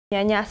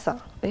Nyanyasa.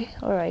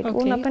 All right.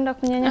 Okay. Unapenda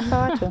kunyanyasa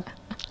watu?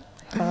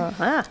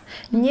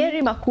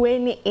 Nyeri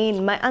Makueni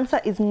in. My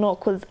answer is no,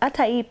 because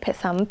hata hii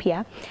pesa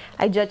mpya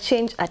haija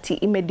change ati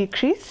ime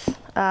decrease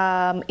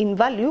in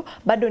value,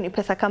 bado ni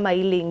pesa kama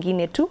ile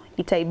ingine tu,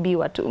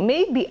 itaibiwa tu.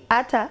 Maybe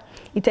hata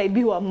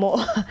itaibiwa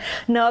more.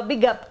 Now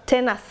big up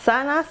tena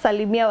sana,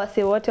 salimia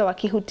wase wote wa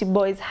Kihuti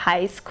Boys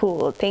High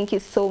School. Thank you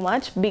so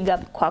much. Big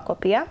up kwako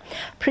pia.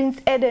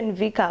 Prince Eden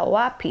Vika,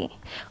 wapi?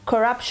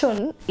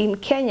 Corruption in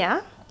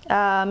Kenya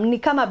ni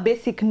kama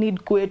basic need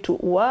kwetu.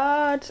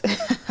 What?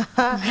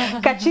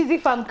 Kachizi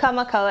farm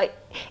kama kawa.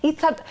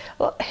 It's a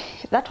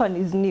that one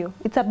is new.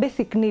 It's a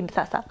basic need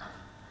sasa.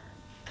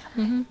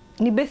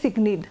 Ni basic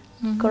need.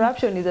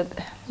 Corruption is a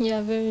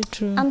yeah, very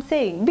true. I'm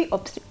saying be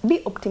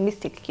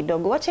optimistic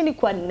kidogo. Wacheni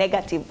kuwa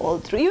negative all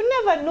through. You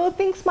never know,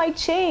 things might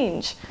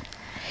change.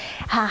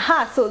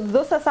 So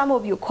those are some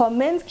of your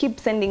comments. Keep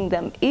sending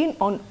them in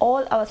on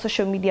all our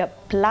social media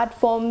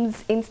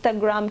platforms,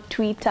 Instagram,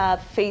 Twitter,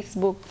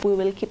 Facebook. We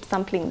will keep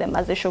sampling them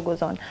as the show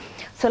goes on.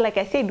 So like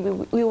I said,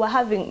 we were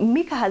having,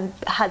 Mika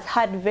has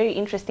had very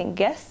interesting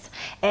guests,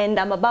 and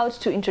I'm about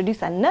to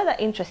introduce another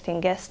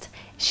interesting guest.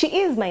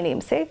 She is my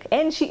namesake,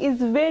 and she is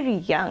very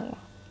young.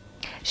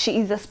 She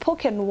is a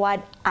spoken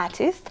word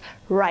artist,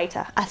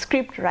 writer, a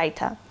script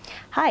writer.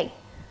 Hi.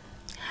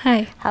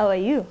 Hi. How are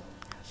you?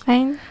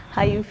 Fine.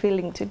 How are you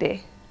feeling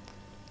today?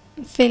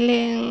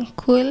 Feeling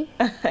cool.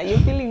 You're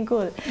feeling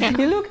cool. Yeah.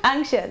 You look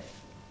anxious.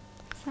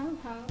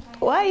 Somehow.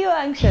 Why are you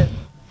anxious?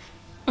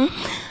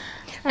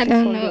 I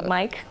don't know.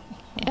 Mike.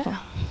 Yeah.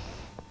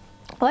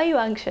 Why are you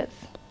anxious?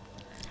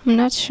 I'm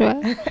not sure.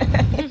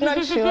 You're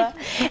not sure?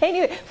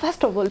 Anyway,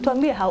 first of all, tell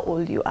me how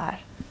old you are.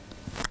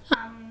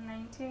 I'm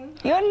 19.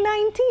 You're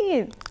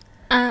 19.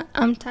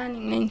 I'm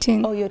turning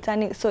 19. Oh, you're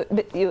turning, so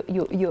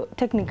you're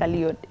technically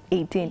you're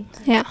 18.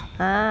 Yeah.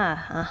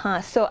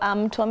 So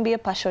tuambie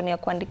passion ya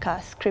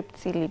kuandika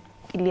scripts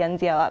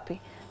ilianzia wapi?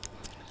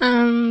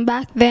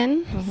 Back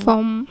then,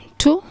 from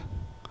 2,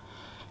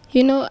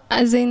 you know,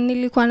 as in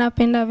nilikuwa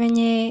napenda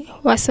venye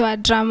wase wa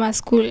drama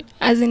school,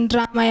 as in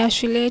drama ya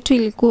shule yetu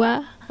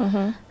ilikuwa.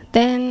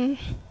 Then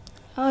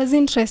I was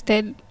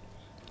interested.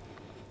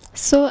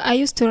 So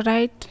I used to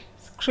write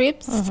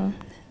scripts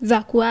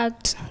za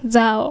kuact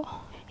zao.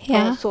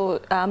 Yeah.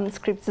 So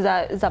scripts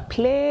za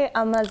play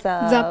ama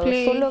za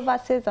play. Solo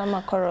verses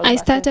ama choral I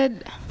verses?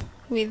 started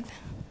with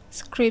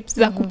scripts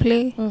za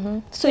kuplay.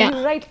 So yeah.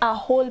 you write a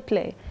whole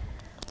play?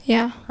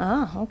 Yeah.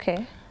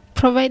 Okay.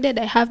 Provided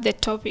I have the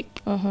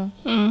topic.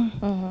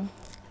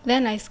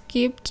 Then I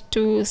skipped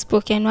to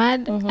spoken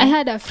word. I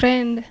had a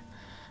friend,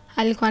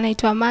 alikuwa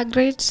anaitwa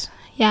Margaret.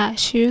 Yeah,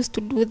 she used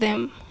to do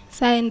them.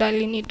 Sa ndo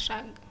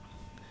alinidrag.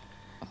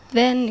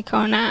 Then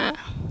nikaona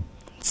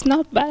it's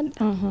not bad.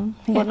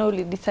 Mbona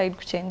uli decide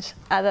to change?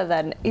 Other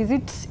than, is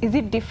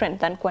it different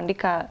than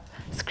kuandika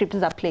scripts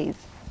za plays?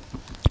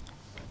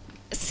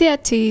 Si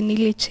ati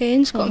nili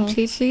change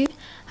completely.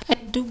 I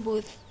do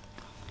both.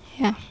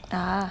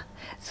 Yeah.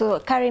 So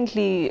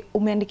currently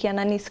umeandikia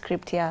nani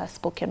script ya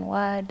spoken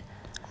word?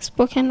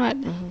 Spoken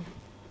word.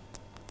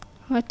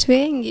 Watu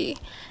wengi.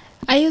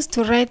 I used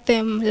to write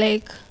them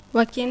like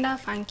wakienda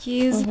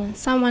funkies.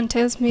 Someone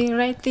tells me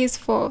write this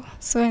for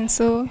so and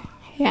so.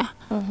 Yeah.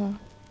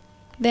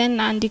 Then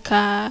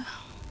naandika.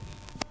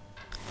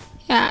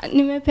 Yeah,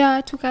 nimepea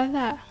watu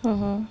kadhaa.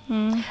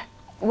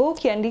 Wewe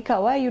ukiandika,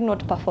 why are you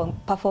not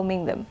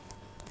performing them?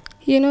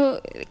 You know,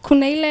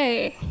 kuna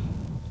ile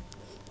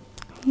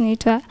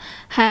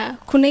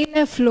kuna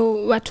ile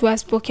flow watu wa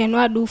spoken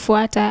word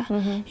ufuata.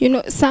 You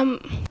know,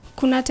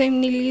 kuna time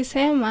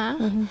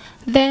nilisema,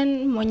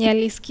 then mwenye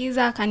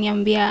alisikiza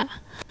akaniambia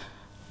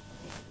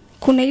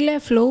kuna ile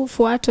flow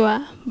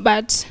ufuatwa,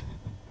 but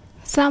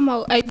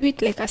somehow I do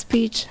it like a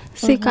speech,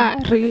 sika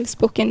real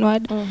spoken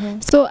word.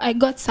 So I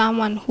got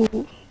someone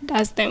who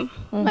does them,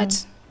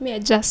 but me I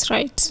just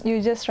write.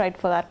 You just write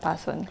for that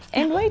person.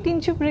 And why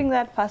didn't you bring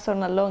that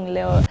person along,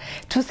 Leo,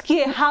 to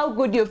see how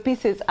good your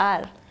pieces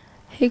are?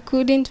 He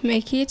couldn't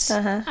make it.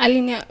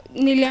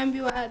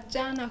 Niliambiwa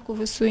jana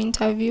kuhusu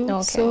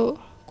interview, so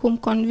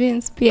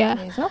kumconvince pia.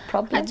 There's no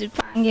problem.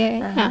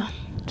 Ajipange.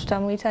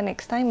 Tutamuita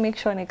next time. Make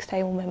sure next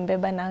time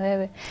umembeba na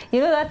wewe.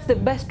 You know, that's the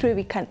best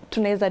way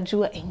tunaweza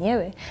jua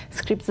enyewe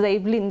scripts za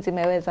Evelyn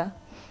zimeweza.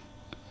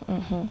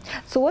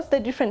 So what's the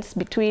difference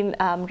between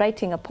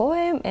writing a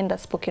poem and a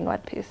spoken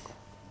word piece?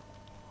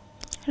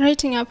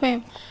 Writing a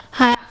poem,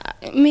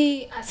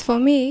 as for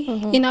me,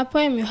 in a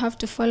poem you have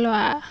to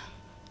follow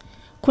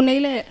kuna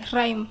ile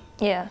rhyme.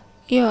 Yeah.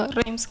 Your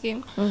rhyme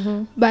scheme.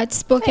 But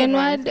spoken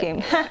word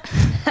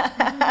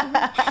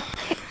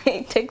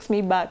it takes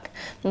me back.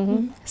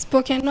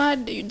 Spoken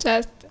word you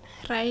just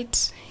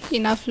write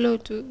in a flow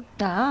too.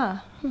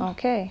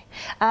 Okay.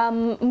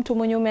 Mtu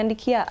mwenye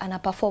umeandikia ana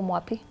perform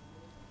wapi?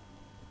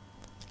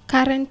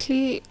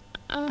 Currently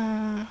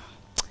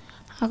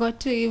ako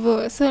tu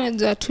hivyo, so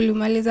najua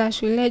tulimaliza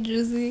shule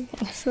juzi,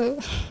 so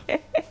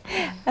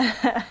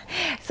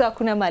So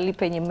hakuna mahali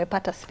penye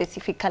mmepata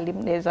specifically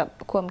mnaweza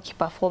kuwa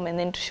mkiperform and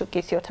then to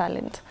showcase your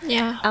talent?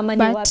 Yeah, Ama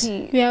but ni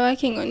wapi? we are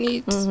working on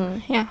it.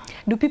 Yeah.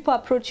 Do people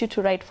approach you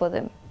to write for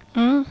them?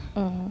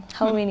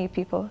 How many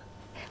people?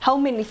 How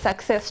many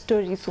success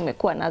stories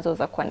umekuwa nazo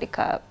za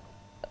kuandika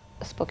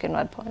spoken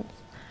word poems?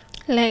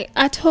 Like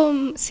at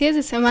home,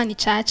 siwezi sema ni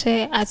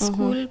chache, at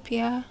school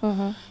pia.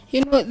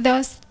 You know, there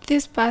was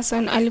this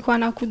person alikuwa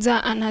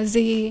anakuja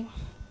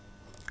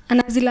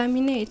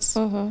anazilaminate.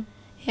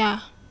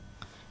 Yeah.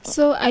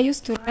 So I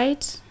used to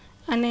write,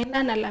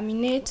 anaenda na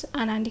laminate,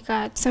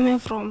 anaandika tuseme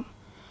from.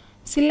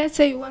 See, let's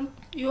say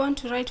you want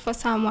to write for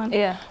someone.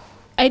 Yeah.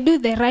 I do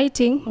the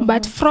writing,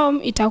 but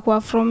from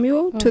itakuwa from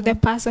you to the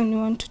person you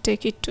want to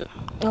take it to.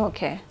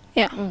 Okay.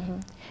 Yeah.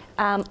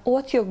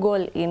 What's your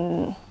goal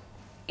in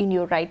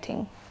your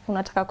writing?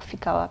 Unataka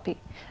kufika wapi?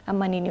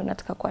 Ama nini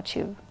unataka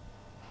kuachieve?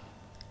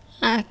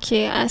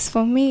 Okay, as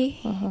for me,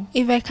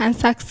 if I can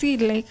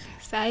succeed, like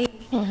say,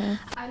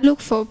 I look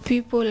for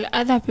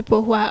other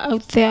people who are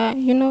out there,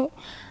 you know,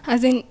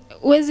 as in,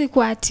 wezi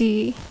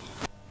kuati,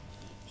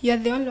 you're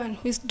the only one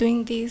who is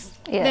doing this,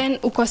 then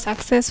uko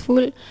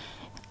successful.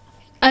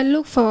 I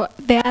look for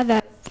the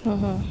others,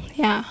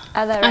 yeah,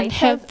 Other and writers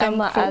help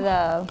them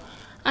ama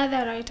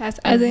other writers,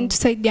 as in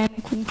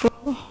tusaidiane ku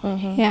grow,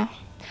 yeah.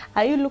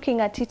 Are you looking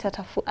at it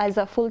as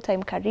a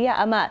full-time career?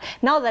 Ama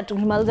now that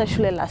ulimaliza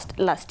shule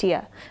last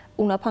year,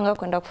 unapanga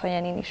kwenda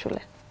kufanya nini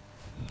shule?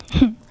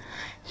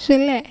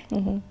 Shule?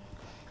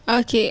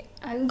 Okay,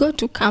 I'll go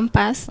to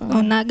campus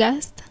on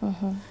August.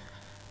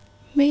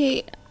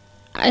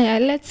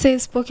 Let's say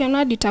spoken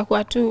word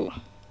itakuwa tu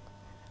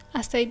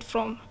aside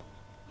from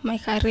my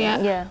career.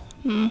 Yeah.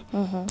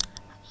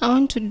 I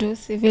want to do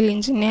civil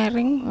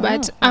engineering,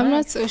 but I'm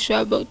not so sure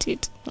about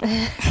it.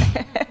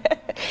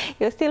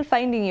 You're still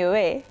finding your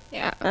way?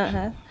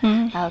 Yeah.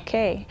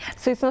 Okay.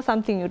 So it's not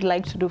something you'd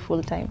like to do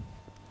full-time?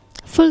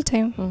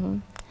 Full-time?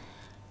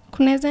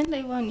 Kunaweza enda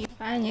hivyo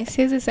nifanye,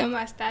 siwezi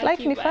sema staki.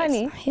 Life ni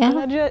funny. Yeah.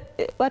 Unajua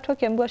watu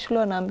wakiambiwa shule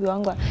wanaambiwa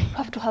you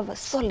have to have a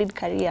solid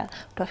career.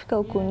 Utafika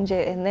huku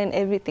nje and then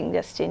everything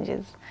just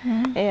changes.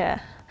 Yeah.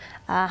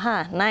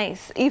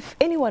 Nice. If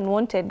anyone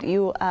wanted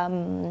you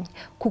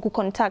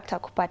kukucontact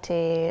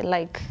akupate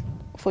like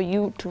for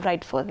you to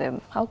write for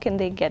them, how can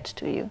they get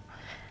to you?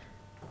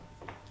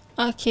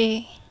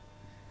 Okay.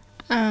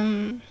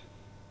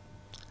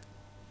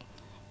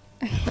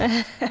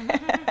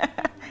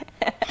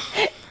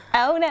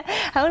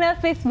 Hauna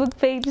Facebook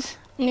page?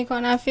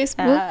 Niko na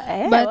Facebook,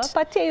 but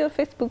wapatie your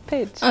Facebook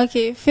page.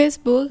 Okay,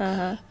 Facebook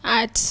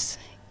at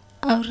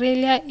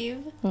Aurelia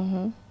Eve.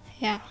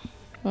 Yeah.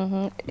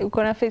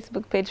 Uko na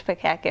Facebook page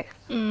peke yake?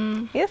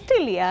 You're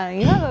still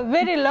young. You have a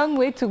very long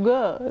way to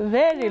go.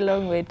 Very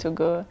long way to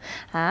go.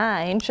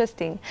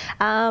 Interesting.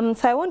 So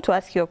I want to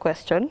ask you a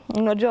question.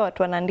 Unajua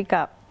watu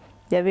wanaandika,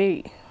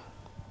 they're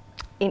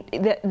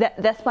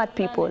smart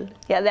people.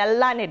 Yeah, they're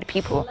learned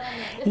people.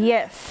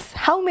 Yes.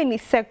 How many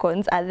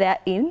seconds are there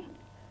in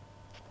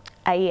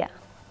a year?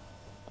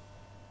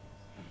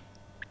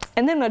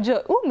 And then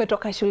unajua,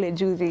 umetoka shule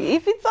juzi.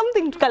 If it's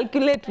something to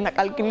calculate, una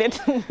calculate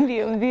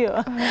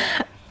mbio.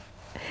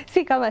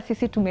 Si kama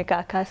sisi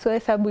tumekaa so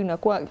hesabu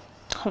inakuwa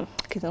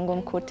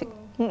kizungumkuti.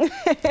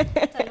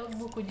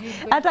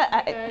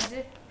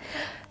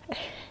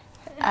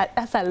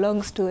 That's a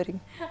long story.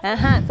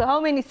 So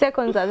how many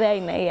seconds are there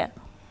in a year?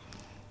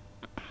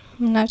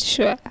 I'm not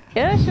sure.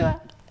 You're not sure?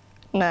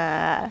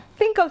 Nah.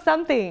 Think of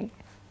something.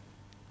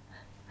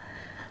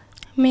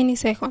 Many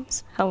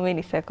seconds. How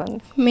many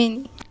seconds?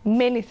 Many.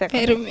 Many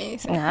seconds. Very many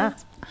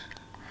seconds.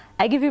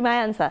 I give you my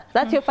answer.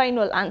 That's your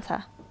final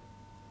answer.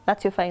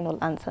 That's your final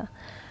answer.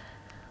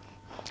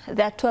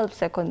 There are 12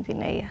 seconds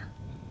in a year.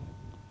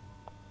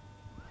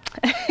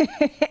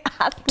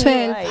 Ask 12.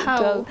 Me why.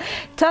 How?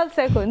 12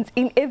 seconds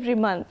in every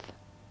month.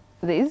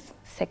 There is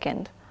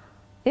second.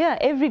 Yeah,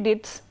 every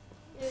date.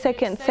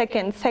 Second.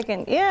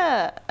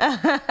 Yeah.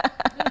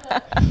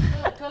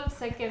 12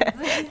 seconds.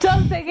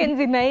 12 seconds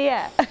in a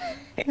year.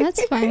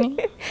 That's funny.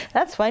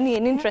 That's funny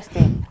and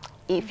interesting.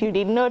 If you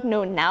did not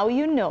know, now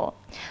you know.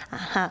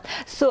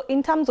 So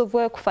in terms of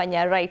work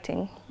kufanya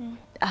writing,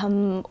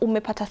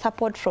 umepata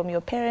support from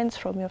your parents,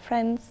 from your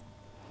friends?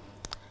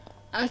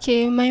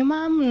 Okay, my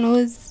mom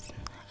knows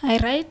I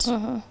write,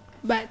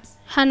 but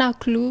hana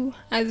clue,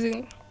 as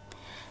in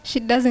she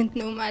doesn't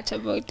know much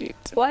about it.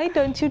 Why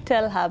don't you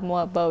tell her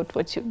more about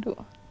what you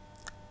do?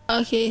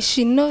 Okay,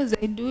 she knows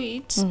I do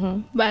it,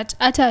 but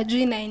hata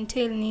ajui na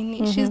entail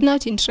nini. She's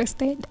not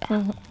interested.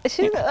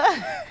 She's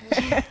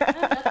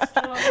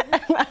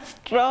That's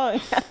strong.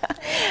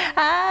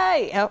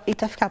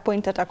 Itafika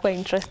point atakuwa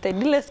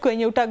interested. Ile siku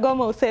yenye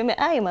utagoma useme,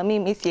 mami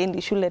mimi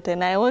siendi shule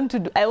tena. I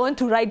want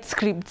to write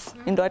scripts.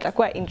 Ndio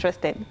atakuwa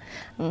interested.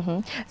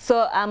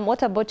 So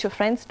what about your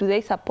friends? Do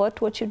they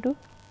support what you do?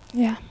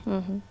 Yeah.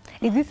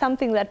 Is this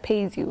something that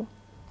pays you?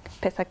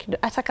 Pesa kidogo.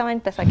 Hata kama ni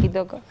pesa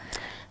kidogo.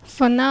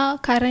 For now,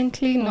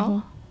 currently,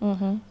 no.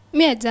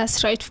 Me, I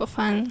just write for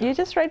fun. You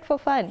just write for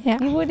fun? Yeah.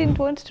 You wouldn't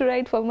want to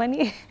write for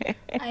money?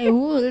 I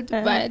would,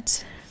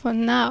 but for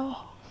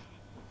now.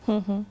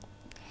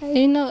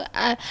 You know,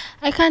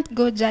 I can't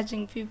go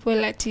judging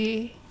people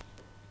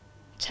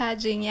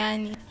charging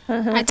yani.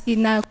 Ati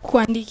na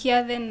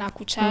kuandikia then na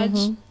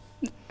kucharge.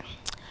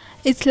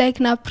 It's like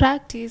na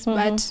practice,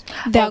 but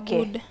they're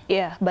good.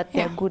 Yeah, but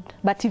they're good.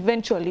 But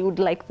eventually you would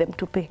like them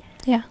to pay.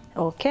 Yeah.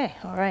 Okay,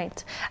 all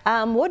right.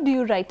 What do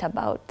you write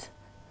about?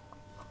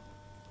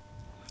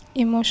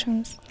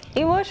 Emotions.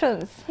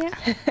 Emotions? Yeah.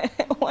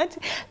 What?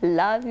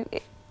 Love?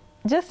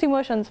 Just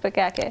emotions peke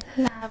yake?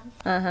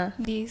 Love.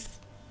 This.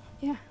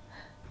 Yeah.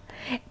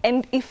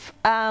 And if,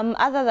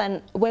 other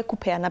than we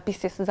kupeana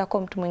pieces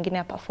zako mtu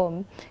mwingine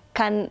perform,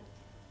 can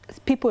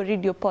people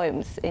read your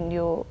poems and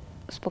your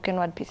spoken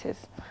word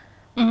pieces?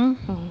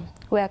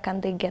 Where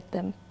can they get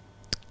them?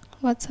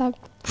 WhatsApp.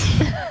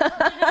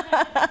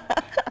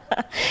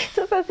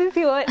 Sasa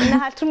sisi wote na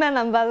hatuna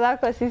namba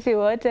zako sisi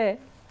wote.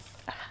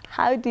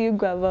 How do you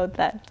go about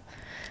that?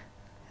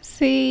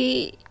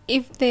 See,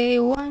 if they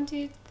want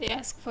it, they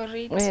ask for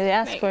it. They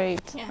ask for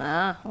it. Yeah.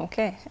 Ah,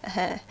 okay.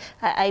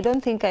 I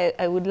don't think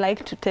I would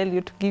like to tell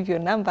you to give your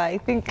number. I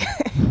think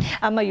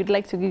ama you'd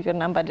like to give your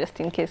number just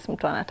in case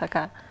mtu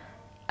anataka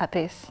a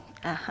pace.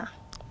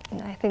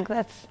 I think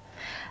that's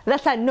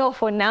a no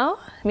for now.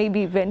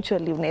 Maybe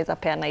eventually unaweza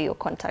peana your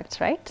contact,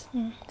 right?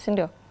 Si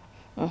ndio?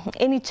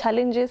 Any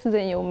challenges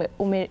zenye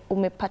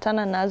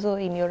umepatana nazo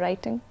in your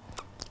writing?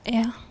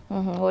 Yeah.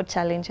 What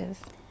challenges?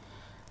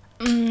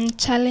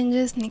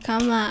 Challenges ni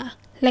kama,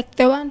 like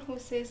the one who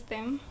says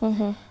them,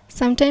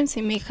 sometimes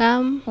he may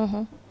come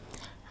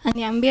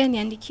aniambia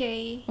niandikie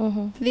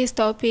hii, this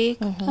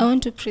topic, I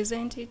want to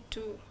present it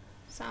to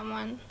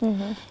someone.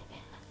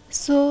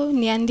 So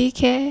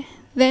niandike,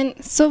 then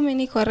so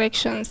many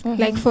corrections.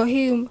 Like for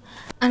him,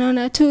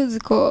 anaona tu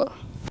ziko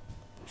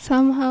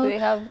somehow. We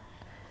have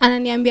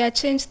Ananiambia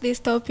change this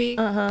topic.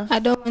 I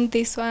don't want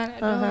this one. I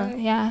don't want,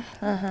 yeah.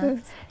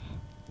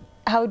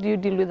 How do you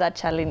deal with that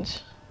challenge?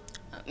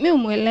 Mi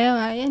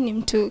umwelewa, yeye ni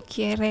mtu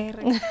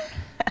kierere.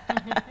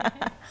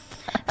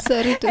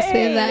 Sorry to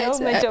say that.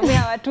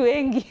 Umechomea watu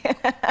wengi.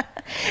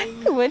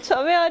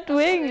 Umechomea watu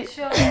wengi.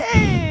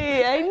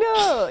 Hey, I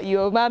know.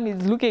 Your mom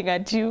is looking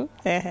at you.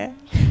 Yeah.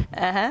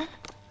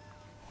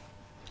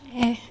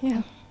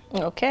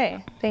 Okay.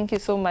 Thank you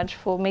so much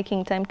for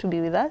making time to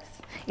be with us.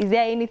 Is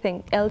there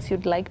anything else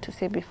you'd like to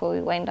say before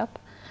we wind up?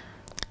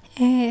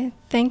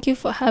 Thank you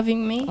for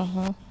having me.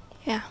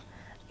 Yeah.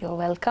 You're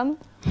welcome.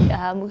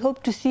 We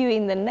hope to see you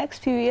in the next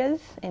few years,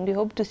 and we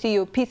hope to see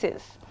your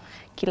pieces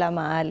kila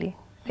mahali.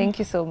 Thank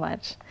you so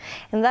much.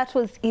 And that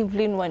was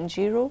Evelyn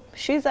Wanjiru.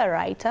 She's a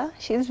writer.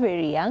 She's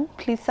very young.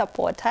 Please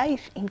support her.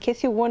 If, in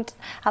case you want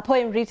a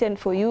poem written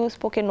for you,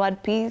 spoken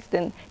word piece,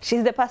 then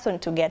she's the person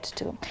to get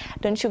to.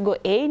 Don't you go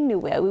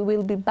anywhere. We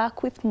will be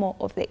back with more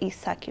of the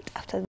East Circuit after